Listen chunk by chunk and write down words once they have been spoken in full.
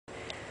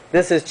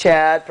This is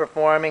Chad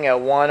performing a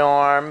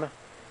one-arm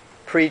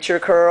preacher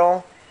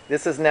curl.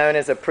 This is known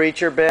as a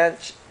preacher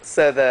bench.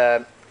 So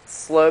the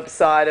slope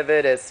side of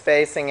it is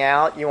facing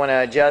out. You want to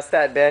adjust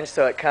that bench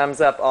so it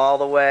comes up all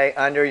the way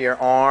under your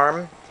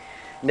arm.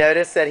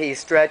 Notice that he's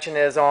stretching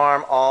his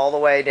arm all the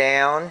way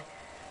down,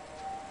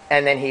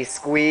 and then he's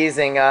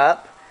squeezing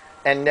up.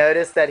 And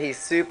notice that he's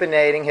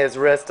supinating his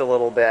wrist a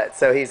little bit.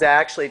 So he's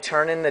actually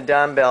turning the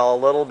dumbbell a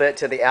little bit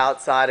to the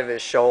outside of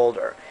his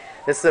shoulder.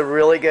 This is a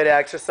really good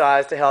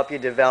exercise to help you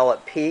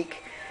develop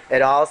peak.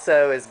 It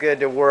also is good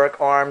to work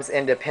arms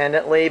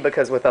independently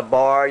because with a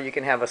bar you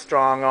can have a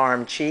strong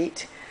arm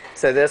cheat.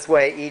 So this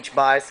way each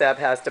bicep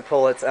has to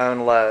pull its own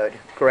load.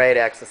 Great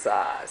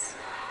exercise.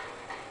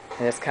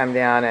 And just come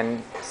down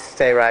and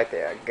stay right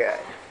there. Good.